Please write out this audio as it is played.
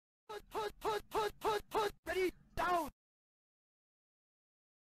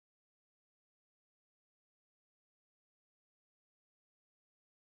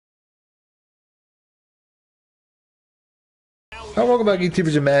Hi, welcome back,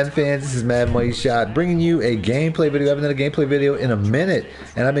 YouTubers and Madden fans. This is Madden Money Shot, bringing you a gameplay video. I haven't done a gameplay video in a minute,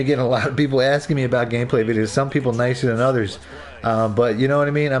 and I've been getting a lot of people asking me about gameplay videos. Some people nicer than others, but you know what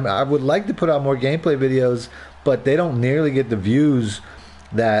I mean. I would like to put out more gameplay videos, but they don't nearly get the views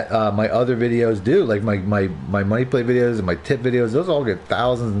that my other videos do. Like my money play videos and my tip videos, those all get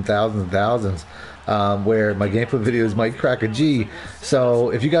thousands and thousands and thousands. Where my gameplay videos might crack a G. So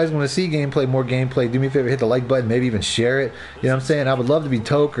if you guys want to see gameplay, more gameplay, do me a favor, hit the like button, maybe even share it. You know what I'm saying? I would love to be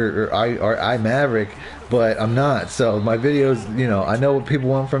Toke or I Maverick, but I'm not. So my videos, you know, I know what people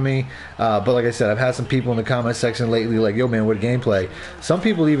want from me, but like I said, I've had some people in the comment section lately like, yo man, what gameplay? Some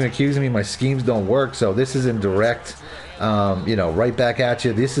people even accusing me my schemes don't work, so this is in direct, you know, right back at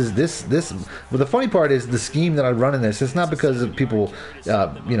you. This. Well, the funny part is the scheme that I run in this. It's not because of people,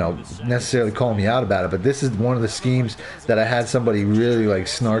 you know, necessarily calling me out about it, but this is one of the schemes that I had somebody really like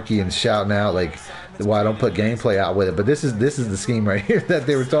snarky and shouting out like why I don't put gameplay out with it. But this is the scheme right here that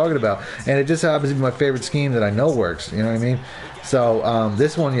they were talking about, and it just happens to be my favorite scheme that I know works. You know what I mean? So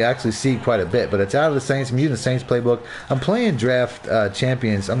this one you actually see quite a bit, but it's out of the Saints. I'm using the Saints playbook. I'm playing draft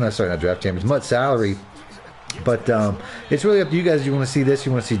champions. I'm not sorry, not draft champions. Mud salary. But it's really up to you guys. You want to see this,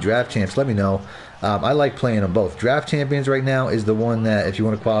 you want to see draft champs, let me know. I like playing them both. Draft champions right now is the one that if you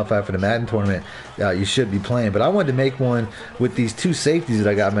want to qualify for the Madden tournament, you should be playing. But I wanted to make one with these two safeties that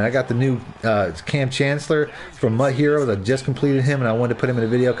I got, man. I got the new Chancellor from Mud Heroes. I just completed him, and I wanted to put him in a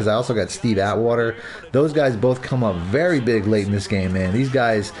video because I also got Steve Atwater. Those guys both come up very big late in this game, man. These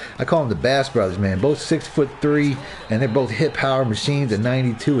guys, I call them the Bass Brothers, man. Both 6'3", and they're both hit power machines at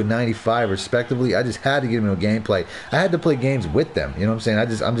 92 and 95 respectively. I just had to get them in a gameplay. I had to play games with them. You know what I'm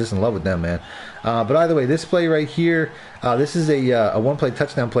saying? I'm just in love with them, man. But either way, this play right here, this is a one-play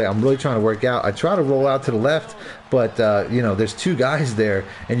touchdown play I'm really trying to work out. I try to roll out to the left, but you know, there's two guys there,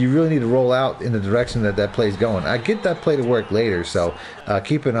 and you really need to roll out in the direction that that play's going. I get that play to work later, so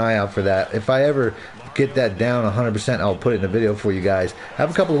keep an eye out for that. If I ever get that down 100%, I'll put it in a video for you guys. I have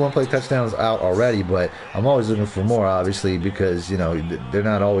a couple of one-play touchdowns out already, but I'm always looking for more, obviously, because you know they're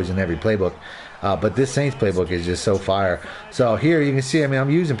not always in every playbook. But this Saints playbook is just so fire. So here you can see, I mean,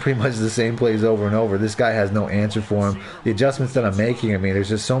 I'm using pretty much the same plays over and over. This guy has no answer for him. The adjustments that I'm making, I mean, there's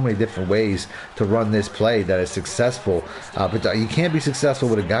just so many different ways to run this play that is successful. But you can't be successful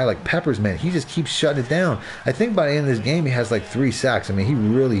with a guy like Peppers, man. He just keeps shutting it down. I think by the end of this game, he has like 3 sacks. I mean, he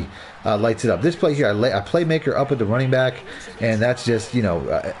really lights it up. This play here, I playmaker up at the running back, and that's just, you know,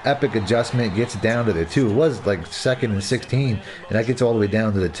 epic adjustment, gets down to the 2. It was like 2nd and 16, and that gets all the way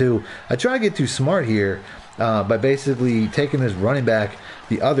down to the 2. I try to get too smart here by basically taking this running back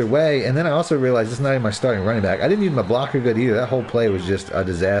the other way, and then I also realized it's not even my starting running back. I didn't use my blocker good either. That whole play was just a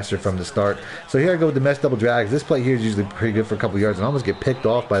disaster from the start. So here I go with the mesh double drags. This play here is usually pretty good for a couple yards, and I almost get picked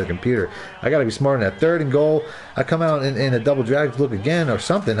off by the computer. I got to be smart in that 3rd and goal. I come out in a double drag look again or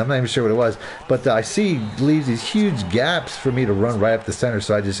something. I'm not even sure what it was, but I see leaves these huge gaps for me to run right up the center.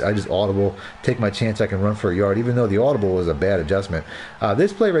 So I just audible, take my chance. I can run for a yard, even though the audible was a bad adjustment.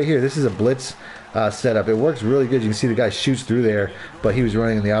 This play right here, this is a blitz setup. It works really good. You can see the guy shoots through there, but he was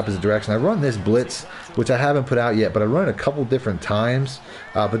running in the opposite direction. I run this blitz, which I haven't put out yet, but I run it a couple different times.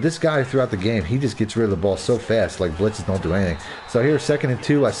 But this guy throughout the game, he just gets rid of the ball so fast, like blitzes don't do anything. So here, 2nd and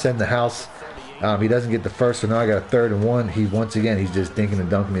 2, I send the house. He doesn't get the first, so now I got a 3rd and 1. Once again, he's just dinking and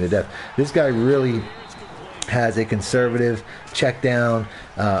dunking me to death. This guy really has a conservative check down.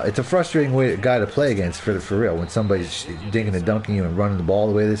 It's a frustrating guy to play against for real. When somebody's dinking and dunking you and running the ball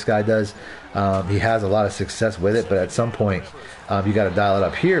the way this guy does, he has a lot of success with it. But at some point, you got to dial it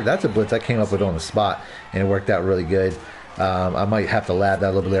up. Here, that's a blitz I came up with on the spot, and it worked out really good. I might have to lab that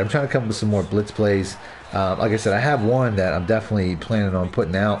a little bit later. I'm trying to come up with some more blitz plays. Like I said, I have one that I'm definitely planning on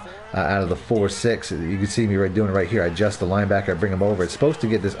putting out of the 4-6. You can see me doing it right here. I adjust the linebacker, I bring him over. It's supposed to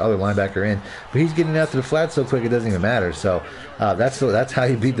get this other linebacker in, but he's getting out to the flat so quick it doesn't even matter. So that's how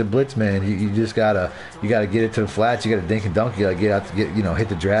you beat the blitz, man. You just gotta get it to the flats. You gotta dink and dunk. You gotta get out to you know, hit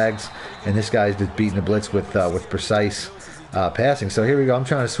the drags. And this guy's just beating the blitz with precise passing. So here we go. I'm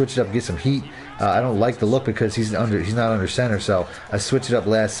trying to switch it up, get some heat. I don't like the look because he's not under center, so I switched it up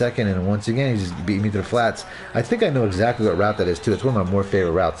last second, and once again he just beat me to the flats. I think I know exactly what route that is too. It's one of my more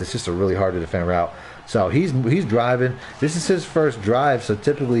favorite routes. It's just a really hard to defend route. So he's driving. This is his first drive, so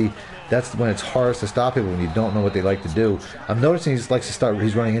typically that's when it's hardest to stop people, when you don't know what they like to do. I'm noticing he just likes to start.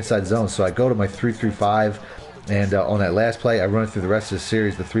 He's running inside zone, so I go to my 3-5. And on that last play, I run it through the rest of the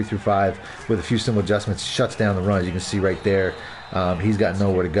series, the 3-5, with a few simple adjustments, shuts down the run. As you can see right there, he's got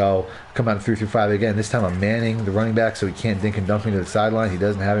nowhere to go. Come out of 3-5 again. This time I'm manning the running back so he can't dink and dunk me to the sideline. He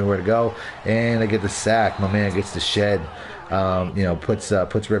doesn't have anywhere to go. And I get the sack. My man gets the shed. you know, puts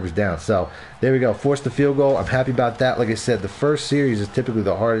Rivers down. So there we go, forced the field goal. I'm happy about that. Like I said, the first series is typically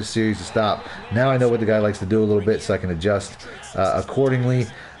the hardest series to stop. Now I know what the guy likes to do a little bit, so I can adjust accordingly.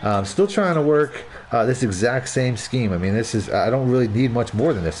 Still trying to work this exact same scheme. I mean, this is, I don't really need much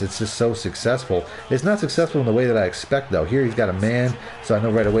more than this. It's just so successful. It's not successful in the way that I expect, though. Here he's got a man, so I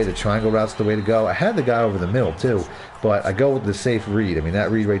know right away the triangle route's the way to go. I had the guy over the middle, too, but I go with the safe read. I mean,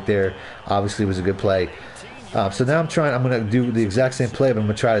 that read right there obviously was a good play. So now I'm going to do the exact same play, but I'm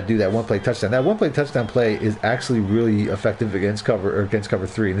going to try to do that one-play touchdown. That one-play touchdown play is actually really effective against cover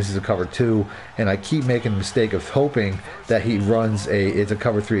 3, and this is a cover 2, and I keep making the mistake of hoping that he runs it's a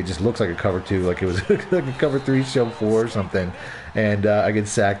cover 3. It just looks like a cover 2, like it was like a cover 3 show 4 or something, and I get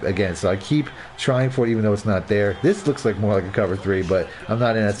sacked again. So I keep trying for it even though it's not there. This looks like more like a cover 3, but I'm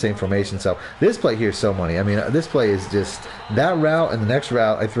not in that same formation. So this play here is so money. I mean, this play is just, that route and the next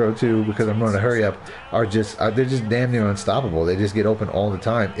route I throw to, because I'm running a hurry up, are just they're just damn near unstoppable. They just get open all the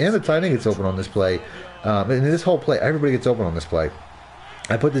time, and the tight end gets open on this play. And this whole play, everybody gets open on this play.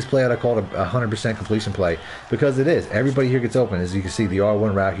 I put this play out, I call it a 100% completion play, because it is. Everybody here gets open. As you can see, the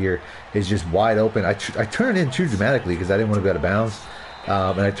R1 route here is just wide open. I turned in too dramatically because I didn't want to go out of bounds.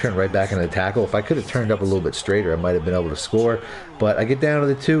 And I turned right back into the tackle. If I could have turned up a little bit straighter, I might have been able to score. But I get down to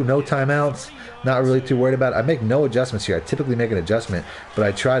the 2, no timeouts, not really too worried about it. I make no adjustments here. I typically make an adjustment, but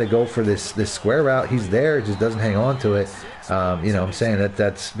I try to go for this square route. He's there, it just doesn't hang on to it. You know, I'm saying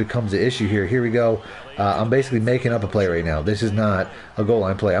that becomes the issue here. Here we go. I'm basically making up a play right now. This is not a goal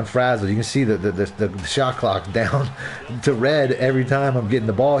line play. I'm frazzled. You can see the shot clock down to red every time I'm getting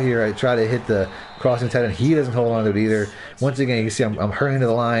the ball here. I try to hit the crossing tight end. He doesn't hold on to it either. Once again, you can see I'm hurrying to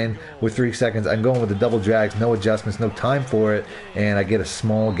the line with 3 seconds. I'm going with the double drags, no adjustments, no time for it, and I get a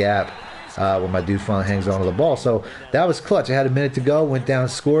small gap when my dude finally hangs on to the ball. So that was clutch. I had a minute to go, went down,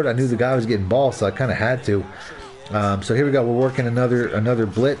 scored. I knew the guy was getting ball, so I kind of had to. So here we go. We're working another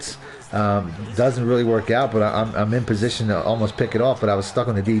blitz. Doesn't really work out, but I'm in position to almost pick it off, but I was stuck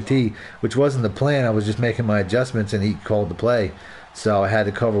on the DT, which wasn't the plan. I was just making my adjustments, and he called the play. So I had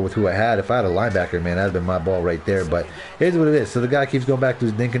to cover with who I had. If I had a linebacker, man, that would have been my ball right there. But here's what it is. So the guy keeps going back to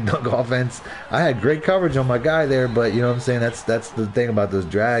his dink and dunk offense. I had great coverage on my guy there, but you know what I'm saying? That's the thing about those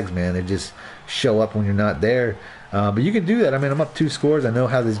drags, man. They just show up when you're not there. But you can do that. I mean, I'm up 2 scores. I know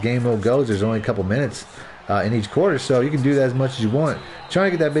how this game mode goes. There's only a couple minutes in each quarter, so you can do that as much as you want.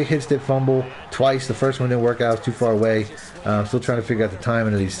 Trying to get that big hit stick fumble twice. The first one didn't work out. I was too far away. Still trying to figure out the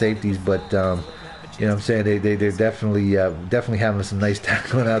timing of these safeties, but you know what I'm saying, they're definitely having some nice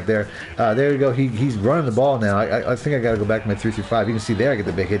tackling out there. There we go. He's running the ball now. I think I got to go back to my 3-5. You can see there I get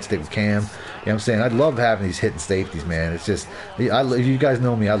the big hit stick with Cam. You know what I'm saying? I love having these hitting safeties, man. It's just, if you guys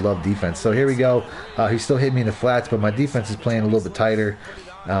know me, I love defense. So here we go. He's still hitting me in the flats, but my defense is playing a little bit tighter.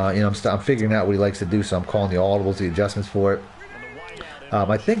 You know, I'm figuring out what he likes to do, so I'm calling the audibles, the adjustments for it.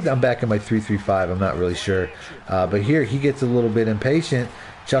 I think I'm back in my 3-3-5. I'm not really sure. But here he gets a little bit impatient,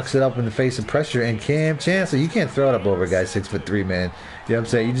 chucks it up in the face of pressure, and Chancellor, you can't throw it up over a guy 6'3", man. You know what I'm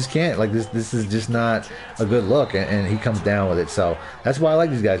saying? You just can't. Like, this is just not a good look, and he comes down with it. So that's why I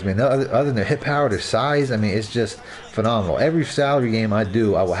like these guys, man. Other than their hit power, their size, I mean, it's just phenomenal. Every salary game I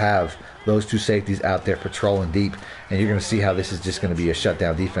do, I will have those 2 safeties out there patrolling deep, and you're going to see how this is just going to be a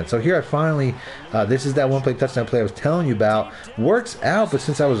shutdown defense. So here I finally, this is that one-play touchdown play I was telling you about. Works out, but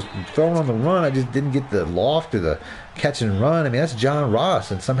since I was throwing on the run, I just didn't get the loft or the catch and run. I mean, that's John Ross,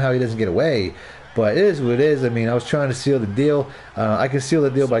 and somehow he doesn't get away. But it is what it is. I mean, I was trying to seal the deal. I can seal the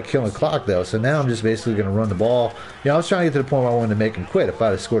deal by killing the clock, though. So now I'm just basically going to run the ball. You know, I was trying to get to the point where I wanted to make him quit. If I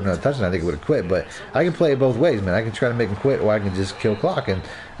had scored another touchdown, I think it would have quit. But I can play it both ways, man. I can try to make him quit, or I can just kill clock. And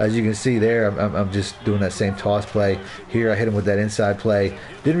as you can see there, I'm just doing that same toss play. Here, I hit him with that inside play.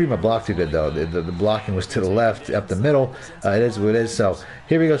 Didn't read my block too good, though. The blocking was to the left, up the middle. It is what it is. So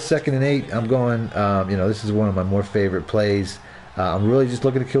here we go, 2nd and 8. I'm going, you know, this is one of my more favorite plays. I'm really just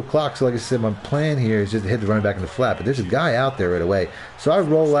looking to kill clock. So like I said, my plan here is just to hit the running back in the flat. But there's a guy out there right away. So I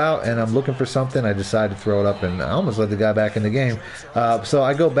roll out, and I'm looking for something. I decide to throw it up, and I almost let the guy back in the game. So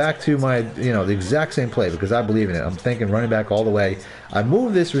I go back to my, you know, the exact same play because I believe in it. I'm thinking running back all the way. I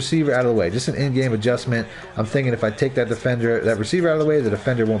move this receiver out of the way. Just an in-game adjustment. I'm thinking if I take that receiver out of the way, the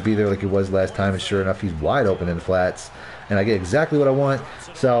defender won't be there like it was last time. And sure enough, he's wide open in the flats. And I get exactly what I want.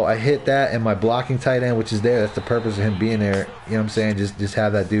 So I hit that, and my blocking tight end, which is there, that's the purpose of him being there. You know what I'm saying? Just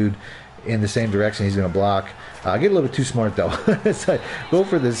have that dude in the same direction he's going to block. I get a little bit too smart though. It's like, go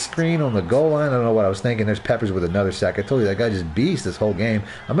for the screen on the goal line. I don't know what I was thinking. There's Peppers with another sack. I told you that guy just beast this whole game.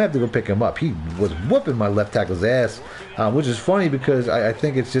 I'm gonna have to go pick him up. He was whooping my left tackle's ass, which is funny because I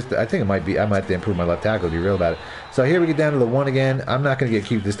think it's just, I think it might be, I might have to improve my left tackle to be real about it. So here we get down to the 1 again. I'm not gonna get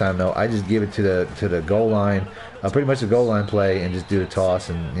cute this time though. I just give it to the goal line, pretty much the goal line play, and just do the toss,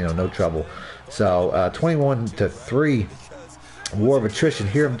 and no trouble. So 21-3, war of attrition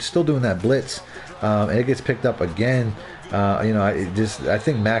here. I'm still doing that blitz. And it gets picked up again. I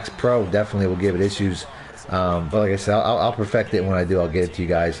think Max Pro definitely will give it issues. But like I said, I'll perfect it when I do. I'll get it to you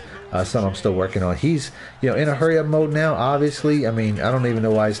guys. Something I'm still working on. He's in a hurry up mode now. Obviously, I mean, I don't even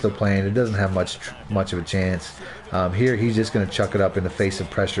know why he's still playing. It doesn't have much of a chance. Here he's just going to chuck it up in the face of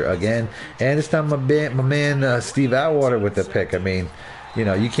pressure again. And this time my man Steve Atwater with the pick. I mean,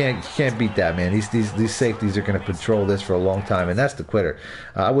 you can't beat that, man. These safeties are going to patrol this for a long time, and that's the quitter.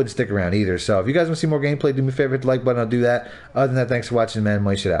 I wouldn't stick around either. So if you guys want to see more gameplay, do me a favor, hit the like button. I'll do that. Other than that, thanks for watching, man.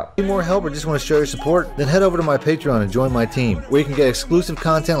 My shit out. Need more help or just want to show your support? Then head over to my Patreon and join my team, where you can get exclusive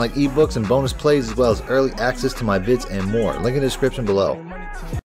content like ebooks and bonus plays, as well as early access to my vids and more. Link in the description below.